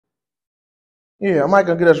Yeah, I'm not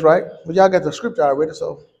going to get us right. But y'all got the scripture already,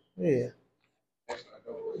 so yeah.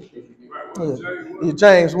 Yeah,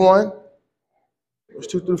 James 1, verse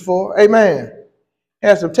 2 through 4. Amen.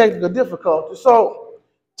 Has some technical difficulties. So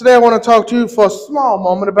today I want to talk to you for a small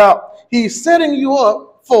moment about he's setting you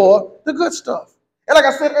up for the good stuff. And like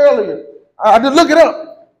I said earlier, I did look it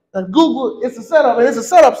up. And Google, it's a setup. And it's a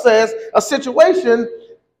setup says a situation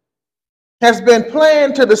has been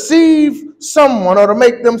planned to deceive someone or to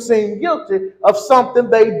make them seem guilty of something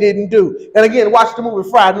they didn't do. And again, watch the movie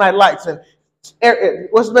Friday Night Lights. And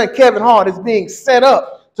what's his name? Kevin Hart is being set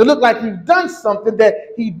up to look like he's done something that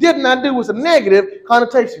he did not do with a negative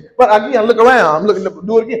connotation. But again, look around. I'm looking to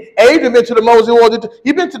do it again. Abe been to the Mosey Ward.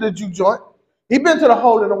 He been to the juke joint. He been to the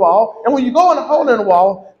hole in the wall. And when you go in the hole in the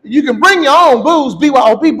wall, you can bring your own booze,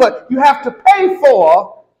 BYOB, but you have to pay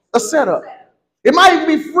for a setup. It might even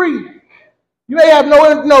be free. You may have no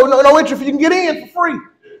interest if you can get in for free,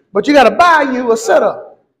 but you got to buy you a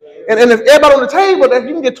setup. And if everybody on the table, that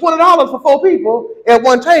you can get $20 for 4 people at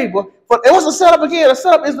one table. But what's a setup again? A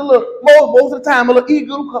setup is the little, most of the time, a little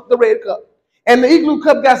igloo cup, the red cup. And the igloo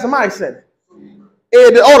cup got some ice in it.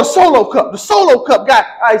 Or the solo cup. The solo cup got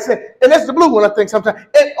ice in it. And that's the blue one, I think, sometimes.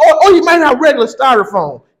 Or you might have regular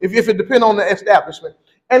styrofoam, if it depends on the establishment.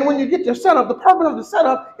 And when you get your setup, the purpose of the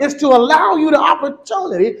setup is to allow you the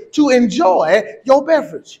opportunity to enjoy your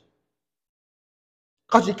beverage.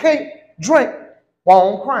 Because you can't drink while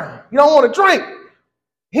on crime. You don't want to drink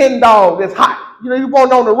hen dog that's hot. You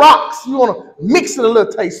want it on the rocks. You want to mix it a little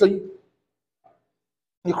taste. So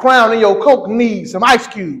your crown and your Coke needs some ice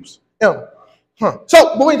cubes. So, but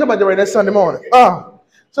we ain't talking about that right now. Sunday morning.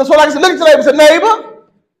 So like I said, look at your neighbor and say, neighbor,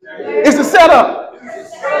 it's the setup.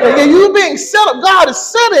 Yeah, you being set up. God is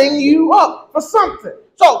setting you up for something.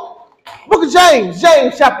 So, book of James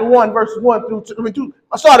chapter 1, verse 1 through 2.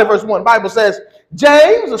 I started at verse 1. The Bible says,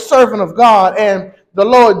 James, a servant of God and the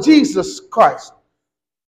Lord Jesus Christ,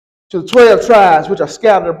 to the 12 tribes which are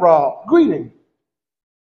scattered abroad. Greeting.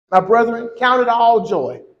 My brethren, count it all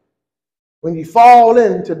joy when you fall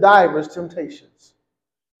into diverse temptations.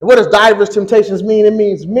 And what does diverse temptations mean? It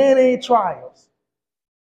means many trials.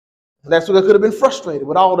 And that's what they could have been frustrated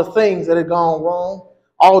with all the things that had gone wrong,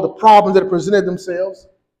 all the problems that had presented themselves.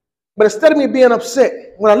 But instead of me being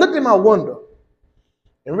upset, when I looked in my window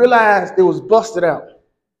and realized it was busted out,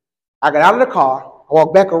 I got out of the car, I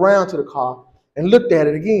walked back around to the car and looked at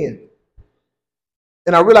it again.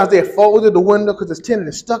 And I realized they had folded the window because it's tinted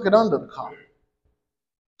and stuck it under the car.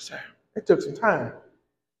 So it took some time.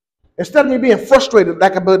 Instead of me being frustrated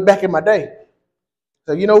like I was back in my day,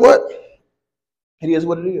 so you know what? It is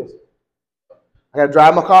what it is. I got to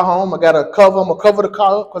drive my car home. I'm going to cover the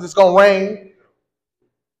car up because it's going to rain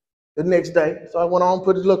the next day. So I went on,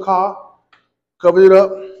 put the little car, covered it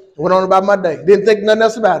up, went on about my day. Didn't think nothing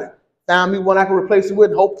else about it. Found me one I could replace it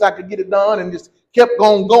with, hoped I could get it done, and just kept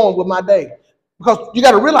going with my day. Because you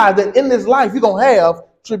got to realize that in this life, you're going to have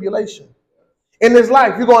tribulation. In this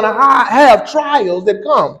life, you're going to have trials that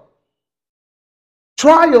come.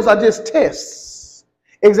 Trials are just tests,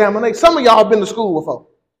 examination. Some of y'all have been to school before.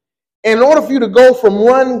 In order for you to go from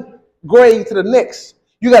one grade to the next,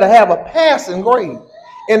 you got to have a passing grade.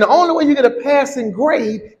 And the only way you get a passing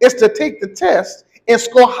grade is to take the test and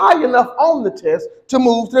score high enough on the test to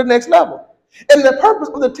move to the next level. And the purpose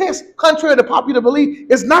of the test, contrary to popular belief,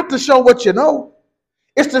 is not to show what you know.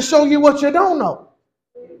 It's to show you what you don't know.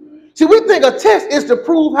 See, we think a test is to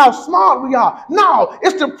prove how smart we are. No,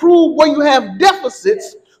 it's to prove where you have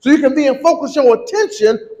deficits so you can then focus your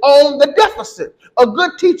attention on the deficit. A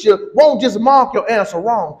good teacher won't just mark your answer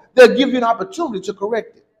wrong. They'll give you an opportunity to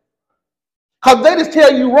correct it. Because they just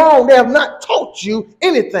tell you wrong. They have not taught you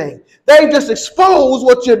anything. They just expose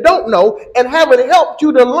what you don't know and haven't helped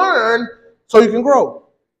you to learn so you can grow.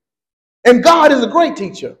 And God is a great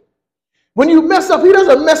teacher. When you mess up, he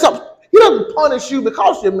doesn't mess up. He doesn't punish you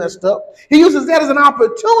because you messed up. He uses that as an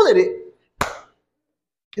opportunity.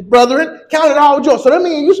 Brethren, count it all joy. So that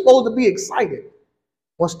means you're supposed to be excited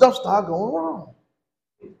when stuff starts going wrong.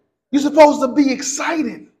 You're supposed to be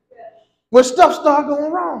excited when stuff starts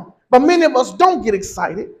going wrong. But many of us don't get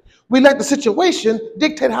excited. We let the situation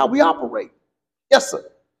dictate how we operate. Yes, sir.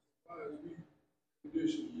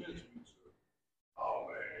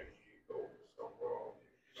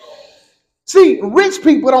 See, rich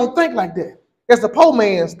people don't think like that. It's the poor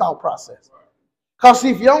man's thought process. Because see,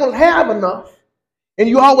 if you don't have enough and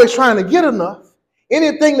you're always trying to get enough,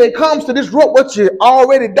 anything that comes to disrupt what you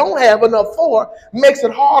already don't have enough for makes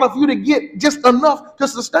it harder for you to get just enough to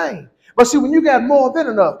sustain. But see, when you got more than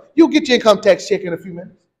enough, you'll get your income tax check in a few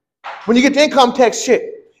minutes. When you get the income tax check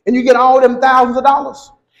and you get all them thousands of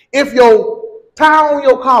dollars, if your tire on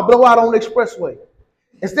your car blow out on the expressway.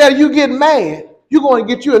 Instead of you getting mad, you're going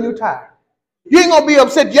to get you a new tire. You ain't going to be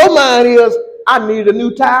upset. Your mind is, I need a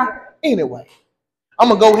new tire anyway. I'm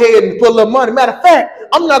going to go ahead and put a little money. Matter of fact,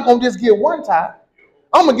 I'm not going to just get one tire.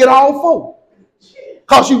 I'm going to get all four.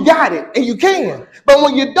 Because you got it and you can. But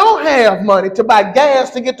when you don't have money to buy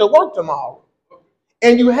gas to get to work tomorrow,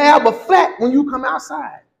 and you have a flat when you come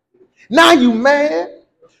outside, now you mad,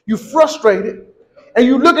 you frustrated, and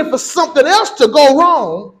you're looking for something else to go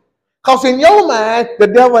wrong, because in your mind, the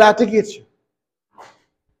devil out to get you.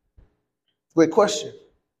 Great question.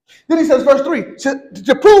 Then he says, verse 3,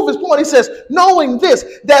 to prove his point, he says, knowing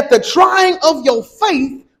this, that the trying of your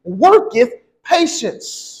faith worketh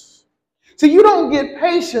patience. See, you don't get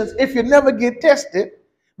patience if you never get tested,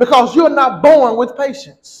 because you're not born with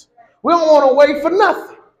patience. We don't want to wait for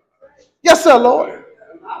nothing. Yes, sir, Lord.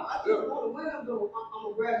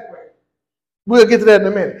 We'll get to that in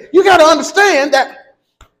a minute. You got to understand that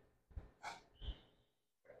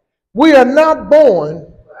we are not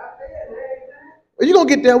born. You're going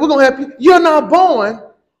to get there. We're going to help you. You're not born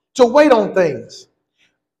to wait on things.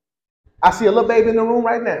 I see a little baby in the room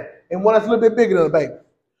right now, and one that's a little bit bigger than the baby.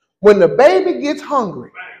 When the baby gets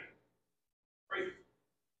hungry,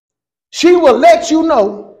 she will let you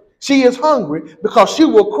know she is hungry because she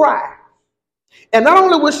will cry. And not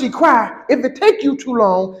only will she cry, if it takes you too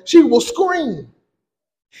long, she will scream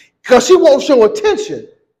because she won't show attention.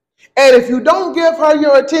 And if you don't give her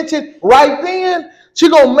your attention right then, she's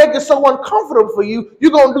going to make it so uncomfortable for you.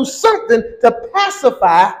 You're going to do something to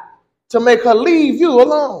pacify, to make her leave you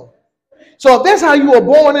alone. So if that's how you were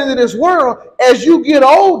born into this world, as you get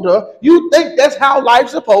older, you think that's how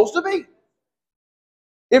life's supposed to be.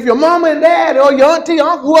 If your mama and dad or your auntie,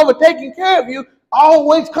 uncle, whoever taking care of you,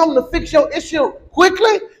 always come to fix your issue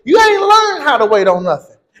quickly, you ain't learned how to wait on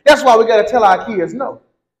nothing. That's why we got to tell our kids no.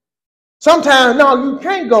 Sometimes, no, you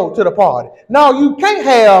can't go to the party. No, you can't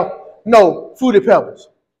have no Fruity Pebbles.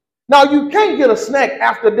 No, you can't get a snack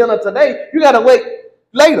after dinner today. You got to wait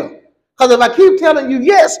later. Because if I keep telling you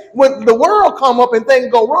yes, when the world come up and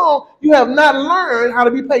things go wrong, you have not learned how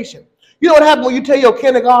to be patient. You know what happens when you tell your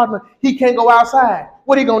kindergartner he can't go outside?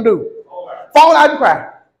 What are you going to do? Fall out and cry.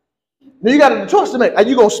 Now you got a choice to make. Are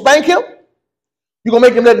you going to spank him? You going to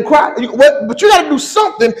make him let him cry? But you got to do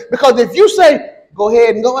something, because if you say, go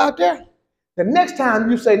ahead and go out there, the next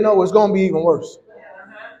time you say no, it's going to be even worse.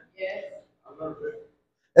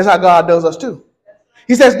 That's how God does us too.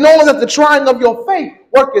 He says, knowing that the trying of your faith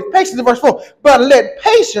worketh patience, in verse 4. But let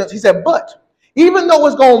patience, he said, but, even though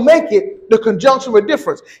it's going to make it the conjunction with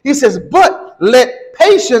difference, he says, but let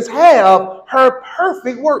patience have her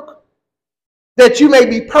perfect work, that you may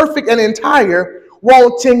be perfect and entire,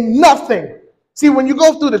 wanting nothing. See, when you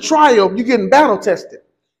go through the trial, you're getting battle tested.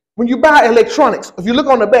 When you buy electronics, if you look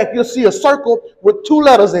on the back, you'll see a circle with 2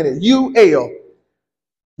 letters in it, UL.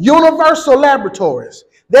 Universal Laboratories.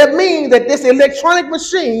 That means that this electronic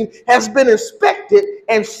machine has been inspected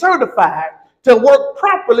and certified to work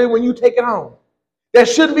properly when you take it home. There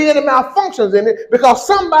shouldn't be any malfunctions in it, because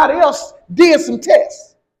somebody else did some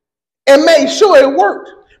tests and made sure it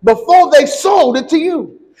worked before they sold it to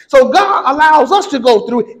you. So God allows us to go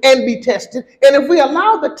through and be tested. And if we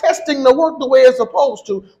allow the testing to work the way it's supposed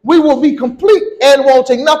to, we will be complete and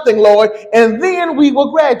wanting nothing, Lord. And then we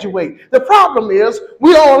will graduate. The problem is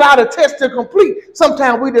we don't allow the test to complete.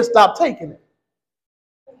 Sometimes we just stop taking it.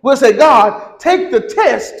 We'll say, God, take the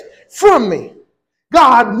test from me.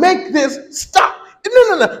 God, make this stop.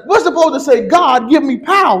 No. We're supposed to say, God, give me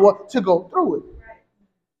power to go through it.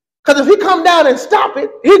 Because if he come down and stop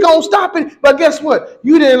it, he going to stop it. But guess what?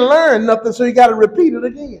 You didn't learn nothing, so you got to repeat it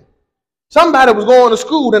again. Somebody was going to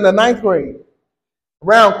school in the 9th grade.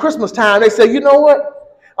 Around Christmas time, they said, you know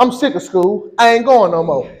what? I'm sick of school. I ain't going no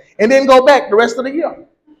more. And then go back the rest of the year.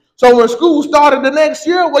 So when school started the next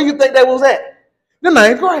year, where you think they was at? The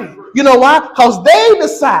 9th grade. You know why? Because they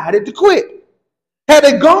decided to quit. Had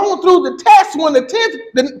they gone through the test when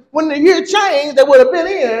the year changed, they would have been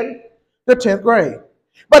in the 10th grade.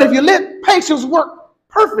 But if you let patience work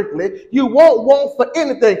perfectly, you won't want for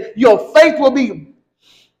anything. Your faith will be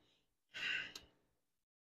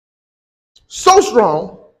so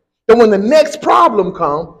strong that when the next problem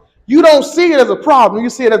comes, you don't see it as a problem. You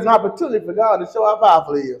see it as an opportunity for God to show how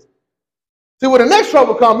powerful He is. See, when the next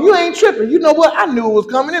trouble comes, you ain't tripping. You know what? I knew it was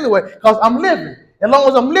coming anyway, because I'm living. As long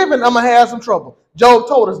as I'm living, I'm going to have some trouble. Job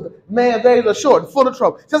told us, man's days are short and full of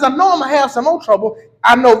trouble. Since I know I'm going to have some more trouble,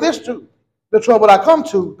 I know this too. The trouble I come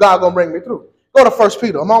to, God going to bring me through. Go to 1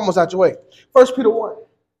 Peter. I'm almost out your way. 1 Peter 1.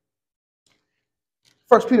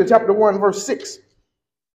 1 Peter chapter 1, verse 6.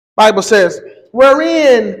 Bible says,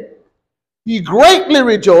 wherein ye greatly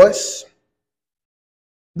rejoice,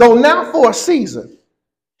 though now for a season,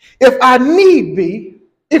 if need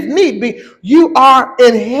be, you are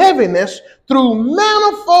in heaviness through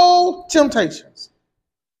manifold temptations.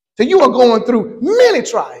 So you are going through many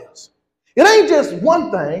trials. It ain't just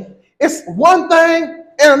one thing. It's one thing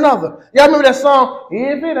and another. Y'all remember that song?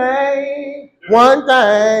 If it ain't one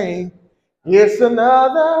thing, it's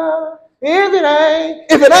another.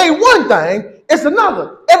 If it ain't one thing, it's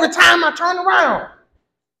another. Every time I turn around,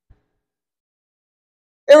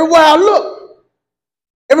 everywhere I look,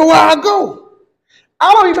 everywhere I go,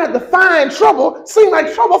 I don't even have to find trouble. Seems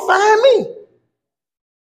like trouble find me.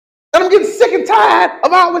 And I'm getting sick and tired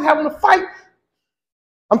of always having to fight.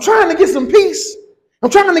 I'm trying to get some peace. I'm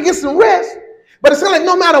trying to get some rest. But it's like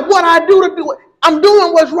no matter what I do to do it, I'm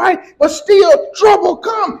doing what's right, but still trouble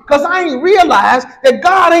come because I ain't realized that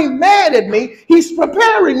God ain't mad at me. He's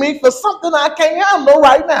preparing me for something I can't handle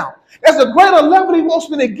right now. There's a greater level he wants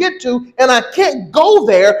me to get to, and I can't go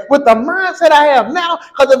there with the mindset I have now,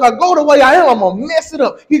 because if I go the way I am, I'm going to mess it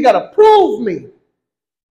up. He's got to prove me.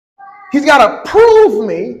 He's got to prove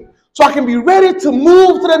me so I can be ready to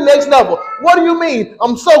move to the next level. What do you mean?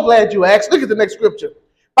 I'm so glad you asked. Look at the next scripture.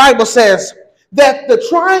 Bible says that the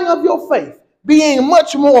trying of your faith, being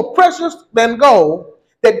much more precious than gold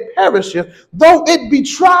that perisheth, though it be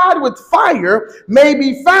tried with fire, may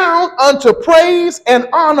be found unto praise and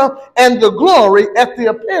honor and the glory at the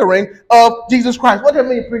appearing of Jesus Christ. What does that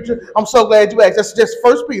mean, preacher? I'm so glad you asked. That's just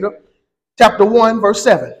 1 Peter chapter 1, verse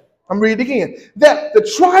 7. I'm reading again. That the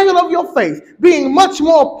trial of your faith, being much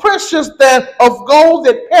more precious than of gold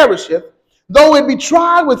that perisheth, though it be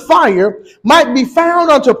tried with fire, might be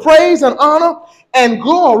found unto praise and honor and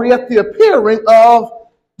glory at the appearing of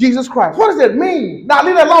Jesus Christ. What does that mean? Now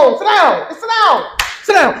leave that alone. Sit down. Sit down.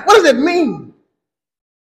 Sit down. What does that mean?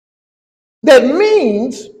 That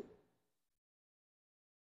means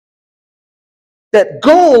that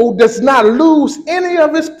gold does not lose any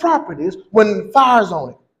of its properties when fire's on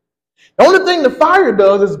it. The only thing the fire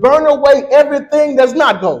does is burn away everything that's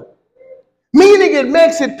not gold, meaning it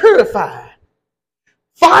makes it purified.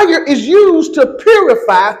 Fire is used to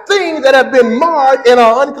purify things that have been marred and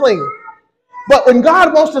are unclean. But when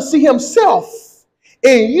God wants to see himself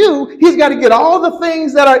in you, he's got to get all the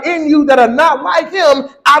things that are in you that are not like him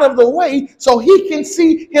out of the way so he can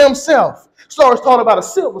see himself. Stories taught about a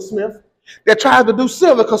silversmith that tries to do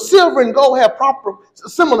silver, because silver and gold have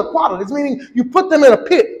similar qualities, meaning you put them in a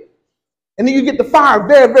pit and then you get the fire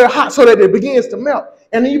very, very hot so that it begins to melt.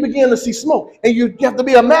 And then you begin to see smoke. And you have to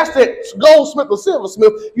be a master goldsmith or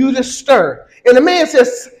silversmith. You just stir. And the man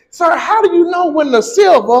says, sir, how do you know when the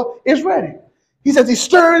silver is ready? He says he's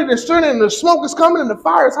stirring it and stirring it, and the smoke is coming and the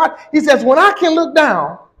fire is hot. He says, when I can look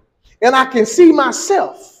down and I can see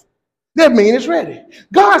myself, that means it's ready.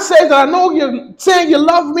 God says that I know you're saying you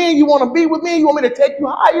love me and you want to be with me, you want me to take you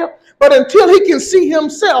higher, but until he can see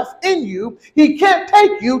himself in you, he can't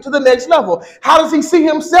take you to the next level. How does he see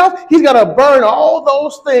himself? He's got to burn all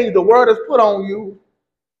those things the word has put on you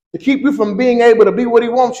to keep you from being able to be what he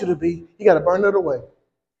wants you to be. He got to burn it away.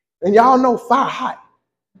 And y'all know fire hot.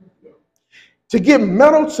 To get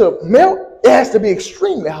metal to melt, it has to be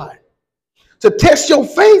extremely hot. To test your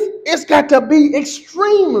faith, it's got to be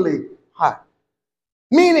extremely hot.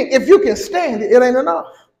 Meaning, if you can stand it, it ain't enough.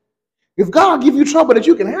 If God give you trouble that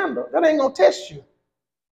you can handle, that ain't going to test you.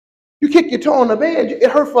 You kick your toe on the bed,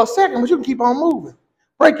 it hurt for a second, but you can keep on moving.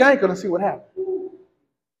 Break your ankle and see what happens.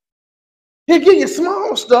 He'll give you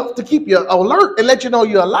small stuff to keep you alert and let you know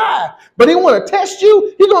you're alive. But he want to test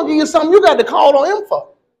you. He's going to give you something you got to call on him for.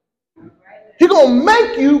 He's going to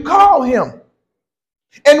make you call him.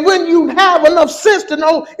 And when you have enough sense to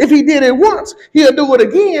know if he did it once, he'll do it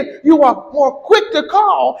again, you are more quick to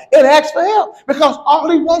call and ask for help, because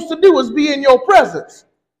all he wants to do is be in your presence.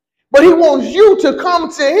 But he wants you to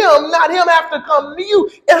come to him, not him have to come to you.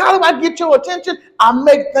 And how do I get your attention? I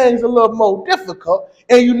make things a little more difficult,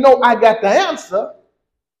 and you know I got the answer.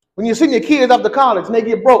 When you send your kids off to college and they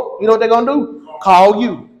get broke, you know what they're going to do? Call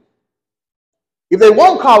you. If they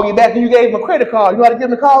won't call you back and you gave them a credit card, you know how to get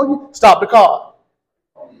them to call you? Stop the card.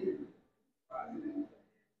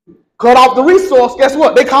 Cut off the resource, guess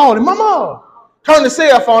what? They called him, Mama. Turn the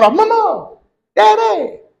cell phone off. Mama,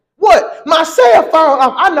 Daddy. What? My cell phone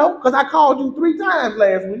off. I know, because I called you 3 times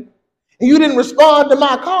last week. And you didn't respond to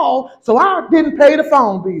my call, so I didn't pay the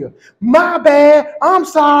phone bill. My bad. I'm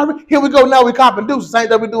sorry. Here we go. Now we copping deuces. Ain't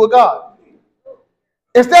that we do with God?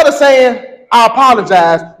 Instead of saying, I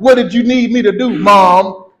apologize. What did you need me to do,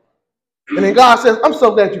 Mom? And then God says, I'm so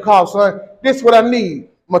glad you called, son. This is what I need.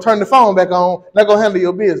 I'm going to turn the phone back on. Not going to handle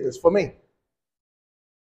your business for me.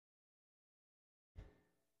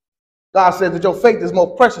 God says that your faith is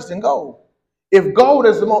more precious than gold. If gold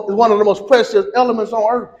is one of the most precious elements on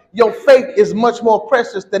earth, your faith is much more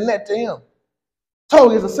precious than that to him.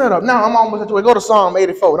 Told you it's a setup. Now I'm almost at the way. Go to Psalm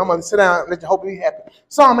 84. And I'm going to sit down and let you hope you be happy.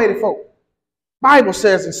 Psalm 84. Bible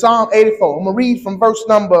says in Psalm 84, I'm going to read from verse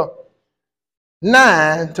number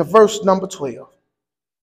 9 to verse number 12.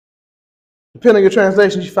 Depending on your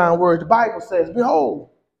translation, you find words. The Bible says, behold,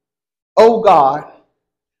 O God,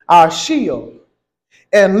 our shield,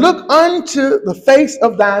 and look unto the face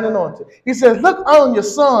of thine anointed. He says, look on your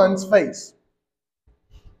son's face.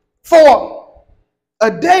 For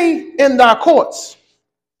a day in thy courts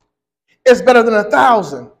is better than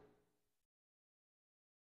 1,000.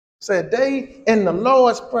 Say a day in the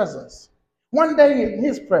Lord's presence. One day in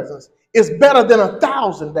his presence is better than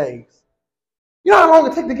 1,000 days. You know how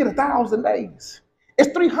long it takes to get 1,000 days?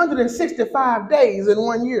 It's 365 days in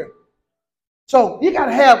 1 year. So you got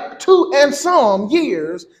to have 2 and some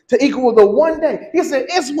years to equal the 1 day. He said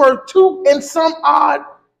it's worth 2 and some odd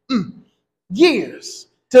years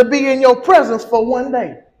to be in your presence for 1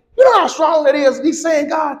 day. You know how strong that is? He's saying,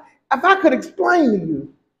 God, if I could explain to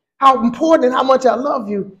you how important and how much I love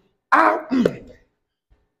you,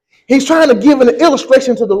 he's trying to give an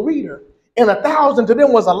illustration to the reader, and 1,000 to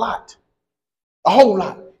them was a lot, a whole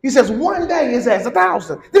lot. He says 1 day is as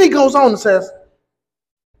 1,000. Then he goes on and says,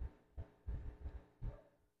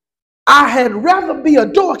 I had rather be a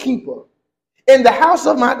doorkeeper in the house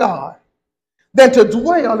of my God than to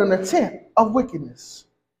dwell in the tent of wickedness.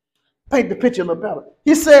 Paint the picture a little better.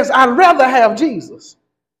 He says, I'd rather have Jesus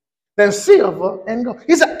than silver and gold.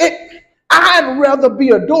 He said, I'd rather be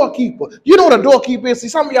a doorkeeper. You know what a doorkeeper is? See,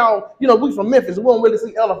 some of y'all, you know, we from Memphis, we don't really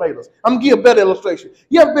see elevators. I'm going to give a better illustration.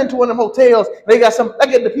 You ever been to one of them hotels, they got some, they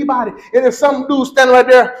get the Peabody, and there's some dude standing right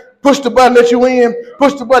there, push the button, let you in,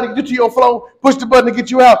 push the button to get to your floor, push the button to get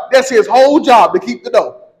you out. That's his whole job, to keep the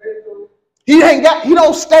door. He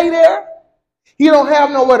don't stay there. He don't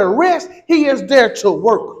have nowhere to rest. He is there to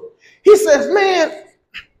work. He says, man,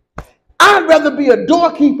 I'd rather be a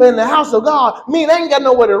doorkeeper in the house of God. I ain't got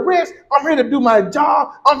nowhere to rest. I'm here to do my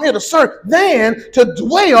job. I'm here to serve. Than to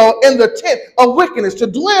dwell in the tent of wickedness. To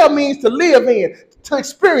dwell means to live in, to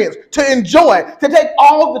experience, to enjoy, to take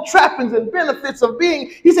all the trappings and benefits of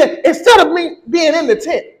being. He said, instead of me being in the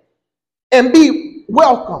tent and be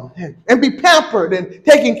welcomed and be pampered and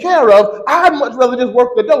taken care of, I'd much rather just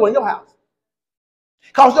work the door in your house.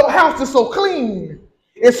 Because your house is so clean.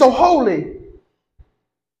 It's so holy.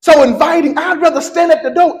 So inviting, I'd rather stand at the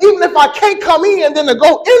door, even if I can't come in, than to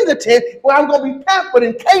go in the tent where I'm going to be pampered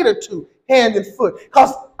and catered to hand and foot.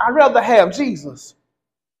 Because I'd rather have Jesus.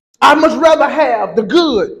 I'd much rather have the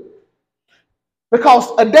good.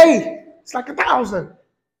 Because a day, it's like 1,000. And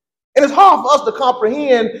it's hard for us to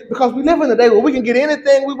comprehend because we live in a day where we can get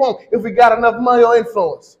anything we want if we got enough money or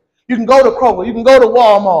influence. You can go to Kroger. You can go to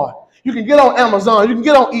Walmart. You can get on Amazon. You can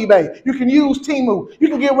get on eBay. You can use Temu. You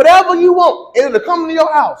can get whatever you want, and it'll come to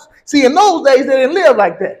your house. See, in those days, they didn't live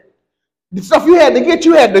like that. The stuff you had to get,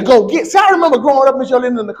 you had to go get. See, I remember growing up in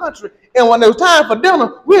living in the country, and when it was time for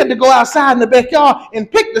dinner, we had to go outside in the backyard and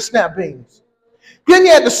pick the snap beans. Then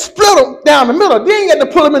you had to split them down the middle. Then you had to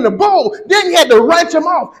put them in the bowl. Then you had to wrench them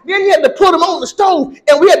off. Then you had to put them on the stove,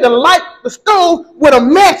 and we had to light the stove with a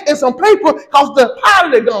match and some paper because the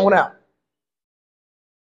powder had gone out.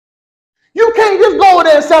 You can't just go over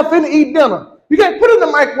there and stop in to eat dinner. You can't put it in the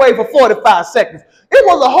microwave for 45 seconds. It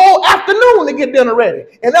was a whole afternoon to get dinner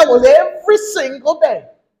ready. And that was every single day.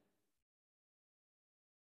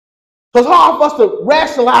 So it's hard for us to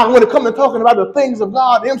rationalize when it comes to talking about the things of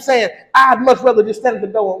God. Him saying, I'd much rather just stand at the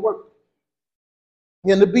door and work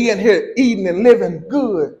than to be in here eating and living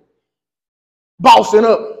good, bossing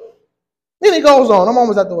up. Then he goes on. I'm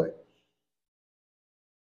almost out the way.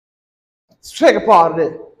 Second part of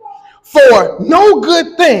that. For no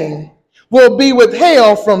good thing will be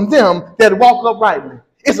withheld from them that walk uprightly.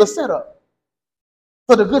 It's a setup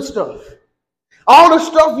for the good stuff. All the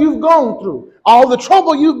stuff you've gone through, all the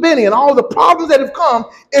trouble you've been in, all the problems that have come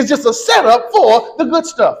is just a setup for the good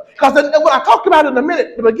stuff. Because when I talked about it in a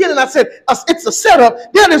minute, in the beginning, I said it's a setup.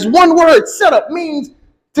 That is one word. Setup means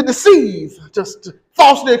to deceive, just to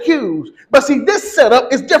falsely accuse. But see, this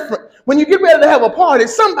setup is different. When you get ready to have a party,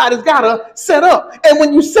 somebody's got to set up. And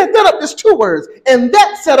when you set that up, there's 2 words. And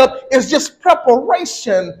that setup is just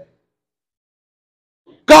preparation.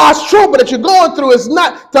 God's trouble that you're going through is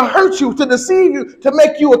not to hurt you, to deceive you, to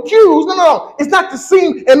make you accused. No. It's not to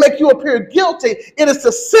seem and make you appear guilty. It is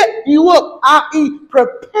to set you up, i.e.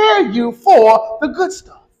 prepare you for the good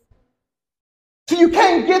stuff. So you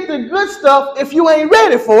can't get the good stuff if you ain't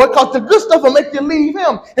ready for it, because the good stuff will make you leave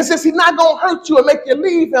him. And since he's not going to hurt you and make you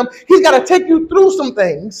leave him, he's got to take you through some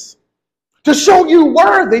things to show you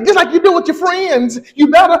worthy, just like you do with your friends. You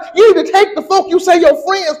need to take the folk you say your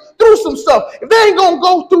friends through some stuff. If they ain't going to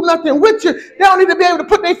go through nothing with you, they don't need to be able to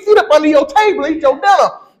put their feet up under your table and eat your dinner.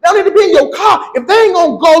 They don't need to be in your car. If they ain't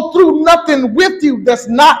going to go through nothing with you, that's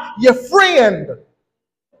not your friend.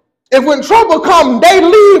 If when trouble comes, they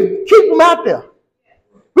leave, keep them out there.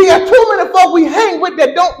 We got too many folk we hang with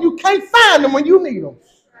that you can't find them when you need them.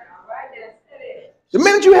 The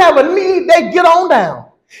minute you have a need, they get on down.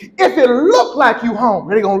 If it look like you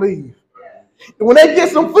hungry, they're going to leave. And when they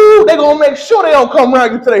get some food, they're going to make sure they don't come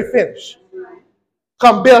around you until they finish.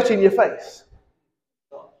 Come belch in your face.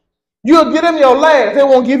 You'll get them your last. They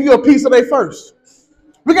won't give you a piece of their first.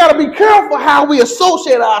 We got to be careful how we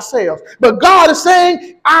associate ourselves. But God is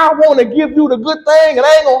saying, I want to give you the good thing and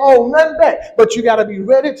I ain't going to hold nothing back. But you got to be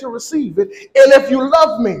ready to receive it. And if you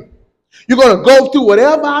love me, you're going to go through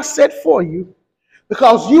whatever I set for you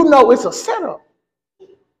because you know it's a setup.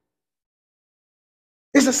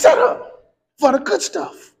 It's a setup for the good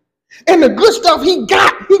stuff. And the good stuff he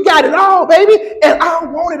got it all, baby. And I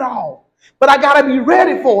want it all. But I got to be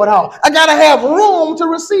ready for it all. I got to have room to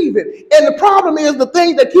receive it. And the problem is the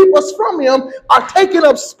things that keep us from him are taking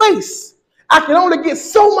up space. I can only get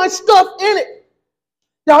so much stuff in it.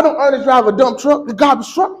 Y'all don't earn to drive a dump truck, a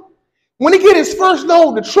garbage truck. When he get his first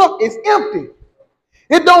load, the truck is empty.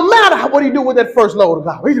 It don't matter what he do with that first load of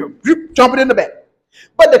garbage. He jump it in the back.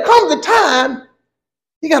 But there comes a time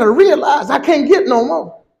you got to realize I can't get no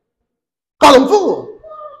more. Because I'm full.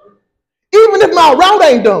 Even if my route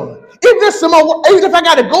ain't done. Even if I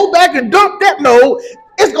got to go back and dump that load,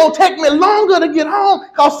 it's going to take me longer to get home.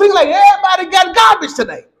 Because it seems like everybody got garbage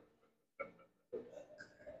today.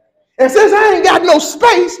 And since I ain't got no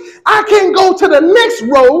space, I can't go to the next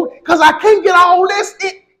road because I can't get all this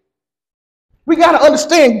in. We got to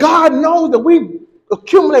understand God knows that we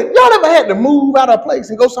accumulate. Y'all ever had to move out of a place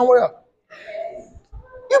and go somewhere else?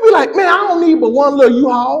 You be like, man, I don't need but one little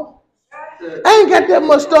U-Haul. I ain't got that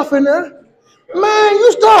much stuff in there. Man,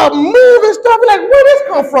 you start moving stuff, like, where this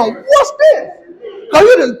come from? What's this? Because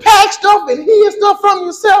you done pack stuff and hear stuff from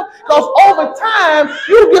yourself. Because over time,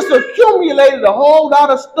 you just accumulated a whole lot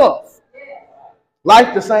of stuff.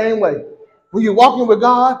 Life the same way. When you're walking with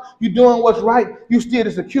God, you're doing what's right, you still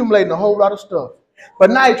just accumulating a whole lot of stuff.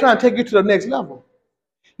 But now you're trying to take you to the next level.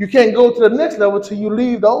 You can't go to the next level till you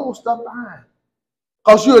leave the old stuff behind.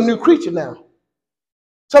 Because you're a new creature now.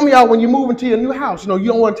 Some of y'all, when you move into your new house, you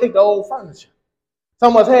don't want to take the old furniture.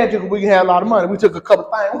 Some of us had to because we had a lot of money. We took a couple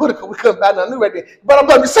things. We couldn't buy nothing new right there. But I'm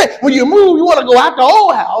just saying, when you move, you want to go out the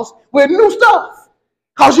old house with new stuff.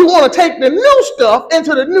 Because you want to take the new stuff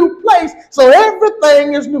into the new place so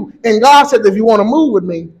everything is new. And God said, if you want to move with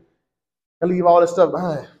me, and leave all this stuff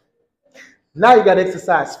behind. Now you got to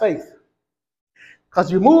exercise faith.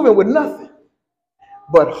 Because you're moving with nothing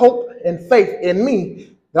but hope and faith in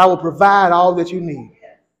me that I will provide all that you need.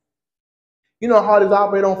 You know how hard it is to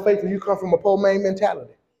operate on faith when you come from a poor man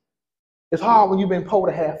mentality. It's hard when you've been poor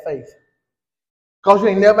to have faith. Because you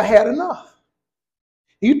ain't never had enough.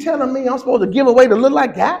 You telling me I'm supposed to give away the little I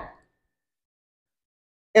got?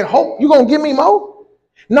 And hope you're going to give me more?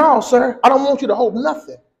 No, sir. I don't want you to hope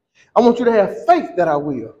nothing. I want you to have faith that I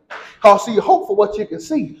will. Because see, you hope for what you can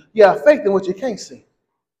see. You have faith in what you can't see.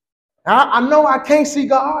 Now, I know I can't see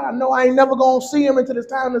God. I know I ain't never going to see him until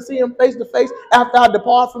it's time to see him face to face after I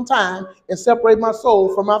depart from time and separate my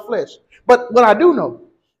soul from my flesh. But what I do know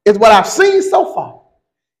is what I've seen so far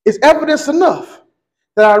is evidence enough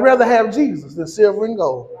that I'd rather have Jesus than silver and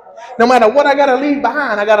gold. No matter what I got to leave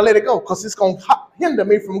behind, I got to let it go because it's going to hinder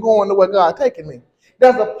me from going to where God's taking me.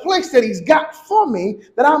 There's a place that he's got for me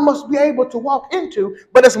that I must be able to walk into,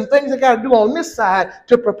 but there's some things I got to do on this side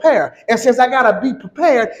to prepare. And since I got to be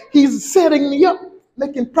prepared, he's setting me up,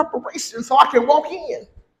 making preparation so I can walk in.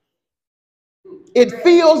 It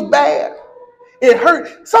feels bad. It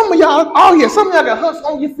hurt. Some of y'all, some of y'all got hurts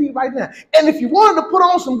on your feet right now. And if you wanted to put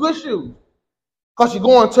on some good shoes, because you're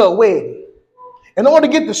going to a wedding, in order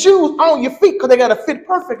to get the shoes on your feet, because they got to fit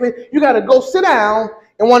perfectly, you got to go sit down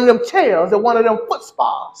in one of them chairs and one of them foot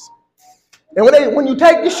spas. And when you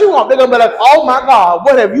take your shoe off, they're going to be like, oh my God,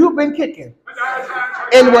 what have you been kicking?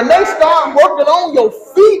 And when they start working on your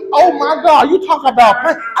feet, oh my God, you talk about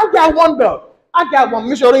pain. I got one better. I got one.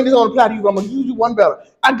 Miss Jolene is going to apply to you. I'm going to use you one better.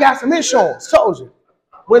 I got some insurance. Told you.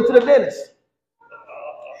 Went to the dentist.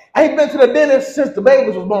 I ain't been to the dentist since the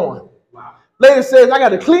babies was born. Wow. Lady says, I got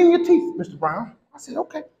to clean your teeth, Mr. Brown. I said,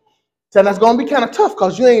 okay. So that's going to be kind of tough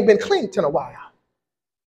because you ain't been cleaned in a while.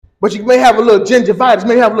 But you may have a little gingivitis,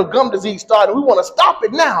 may have a little gum disease starting. We want to stop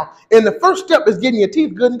it now. And the first step is getting your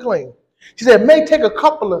teeth good and clean. She said, it may take a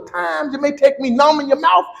couple of times. It may take me numbing your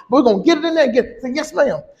mouth, but we're going to get it in there and get it. I said, yes,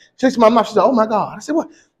 ma'am. She said to my mouth, she said, oh, my God. I said, what?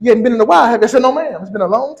 You hadn't been in a while, have you? I said, no, ma'am. It's been a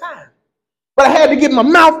long time. But I had to get my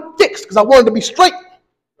mouth fixed because I wanted to be straight.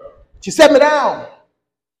 She set me down,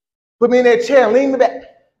 put me in that chair, leaned me back,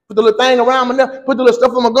 put the little thing around my neck, put the little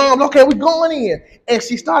stuff on my gums. Okay, we're going in. And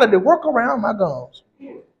she started to work around my gums.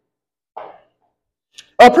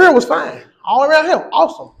 Up here was fine. All around here,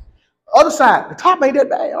 awesome. Other side, the top ain't that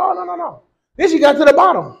bad. Oh, no, no, no. Then she got to the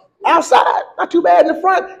bottom. Outside, not too bad in the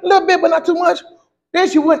front, a little bit, but not too much. Then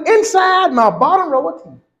she went inside my bottom row of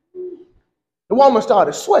teeth. The woman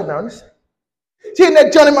started sweating on this. She had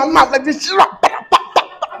that joint in my mouth like this. She's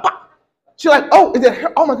like, oh, is that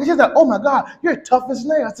her? Oh my God. She's like, oh my God, you're tough as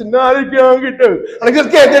nails. I said, no, this girl don't get through. I just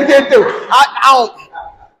can't do.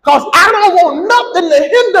 Because I don't want nothing to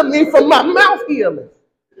hinder me from my mouth healing.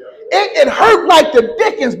 It hurt like the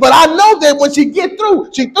dickens, but I know that when she get through,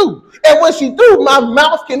 she through. And when she through, my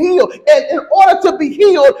mouth can heal. And in order to be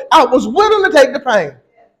healed, I was willing to take the pain.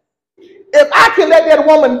 If I can let that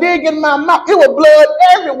woman dig in my mouth, it was blood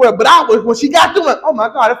everywhere. But when she got through, oh my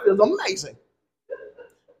God, it feels amazing.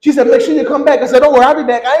 She said, make sure you come back. I said, don't worry, I'll be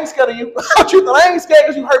back. I ain't scared of you. I ain't scared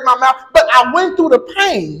because you hurt my mouth. But I went through the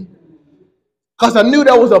pain because I knew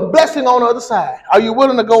there was a blessing on the other side. Are you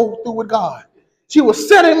willing to go through with God? She was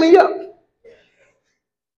setting me up.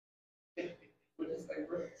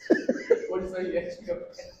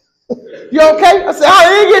 You okay? I said,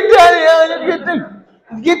 I didn't get through.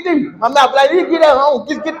 Get through. My mouth like, you get out home.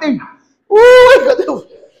 Just get through. Ooh,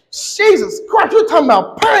 Jesus Christ, you're talking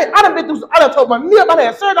about pain. I done told my nip, I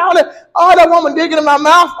had surgery, all that woman digging in my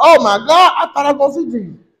mouth. Oh my God, I thought I was going to see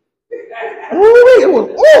Jesus. Ooh, it was,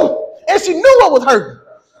 ooh. And she knew what was hurting.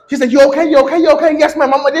 She said, you okay? You okay? You okay? Yes, ma'am.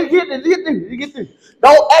 Mama, just get through.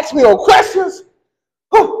 Don't ask me no questions.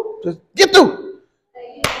 Just get through.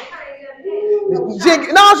 She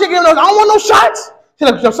giving us, I don't want no shots. She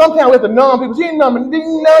like, sometimes we have to numb people. She ain't numbing.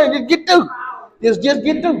 Just get through. Just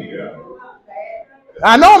get through.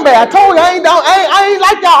 I know I'm bad. I told you I ain't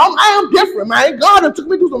like y'all. I am different, man. God took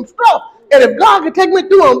me through some stuff. And if God can take me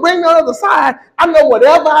through and bring me on the other side, I know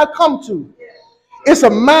whatever I come to, it's a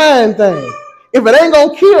mind thing. If it ain't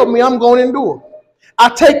going to kill me, I'm going to endure. I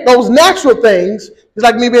take those natural things, it's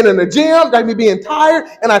like me being in the gym, like me being tired,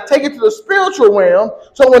 and I take it to the spiritual realm.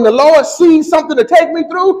 So when the Lord sees something to take me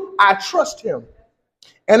through, I trust him.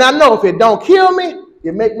 And I know if it don't kill me,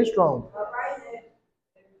 it make me stronger.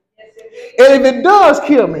 And if it does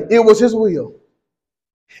kill me, it was his will.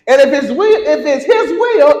 And if it's his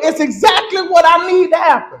will, it's exactly what I need to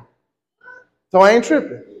happen. So I ain't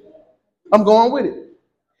tripping. I'm going with it.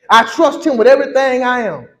 I trust him with everything I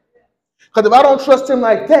am. Because if I don't trust him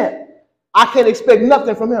like that, I can't expect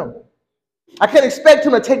nothing from him. I can't expect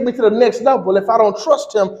him to take me to the next level if I don't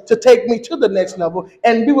trust him to take me to the next level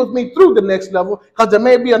and be with me through the next level, because there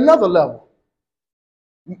may be another level.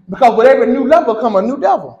 Because with every new level comes a new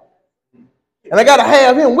devil. And I got to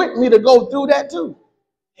have him with me to go through that too.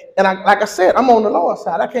 And like I said, I'm on the Lord's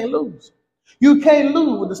side. I can't lose. You can't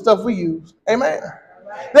lose with the stuff we use. Amen.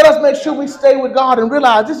 Let us make sure we stay with God and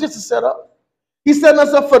realize this is just a setup. He's setting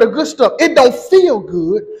us up for the good stuff. It don't feel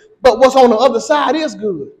good, but what's on the other side is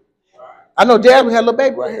good. I know Dad, we had a little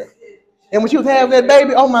baby right here. And when she was having that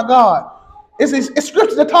baby, oh my God. It's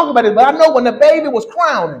scriptures that talk about it, but I know when the baby was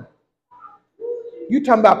crowning, you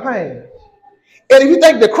talking about pain. And if you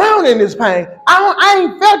think the crowning is pain, I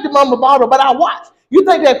ain't felt the mama bottle, but I watched. You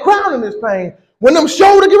think that crowning is pain. When them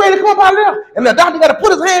shoulders get ready to come up out of there, and the doctor got to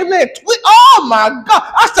put his hand in there and twist. Oh my God.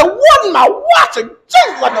 I said, what am I watching?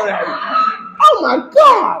 Jesus, I know that. Oh my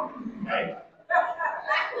God.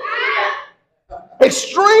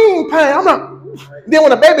 Extreme pain. I'm not. Then when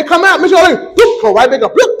the baby come out, Miss Yolanda, go right back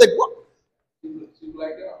up.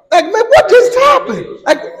 Like, man, what just happened?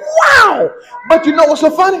 Like, wow. But you know what's so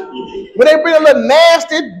funny? When they bring a little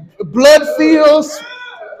nasty blood-filled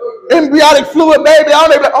embryonic fluid baby out,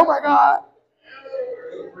 they be like, oh my God.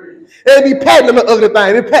 They be patting the little ugly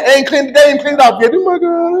thing. They ain't cleaned it off yet. Oh my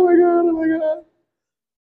God, oh my God, oh my God.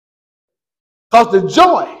 Because the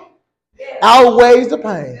joy outweighs the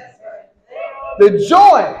pain. The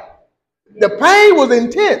joy, the pain was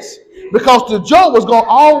intense because the joy was going to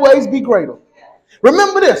always be greater.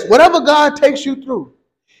 Remember this, whatever God takes you through,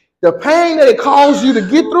 the pain that it calls you to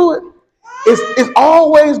get through it is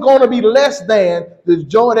always going to be less than the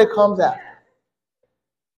joy that comes after.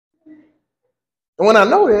 And when I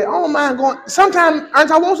know that, I don't mind going. Sometimes I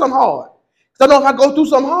want something hard. Because I know if I go through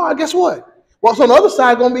something hard, guess what? What's on the other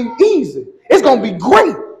side is going to be easy. It's going to be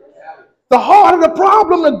great. The harder the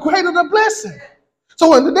problem, the greater the blessing. So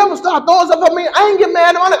when the devil started throwing stuff at me, I ain't get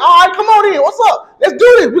mad. I'm like, all right, come on in. What's up? Let's do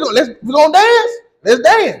this. We're gonna dance. Let's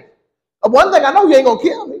dance. One thing I know, he ain't gonna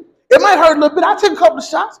kill me. It might hurt a little bit. I take a couple of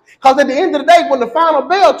shots. Because at the end of the day, when the final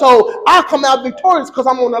bell tolled, I come out victorious because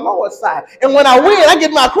I'm on the Lord's side. And when I win, I get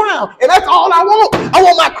my crown. And that's all I want. I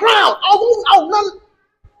want my crown. I want nothing.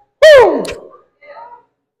 Woo!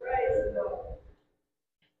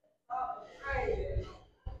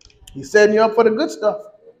 He's setting you up for the good stuff.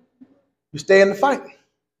 You stay in the fight.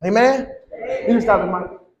 Amen? You stop it, Mike.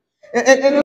 And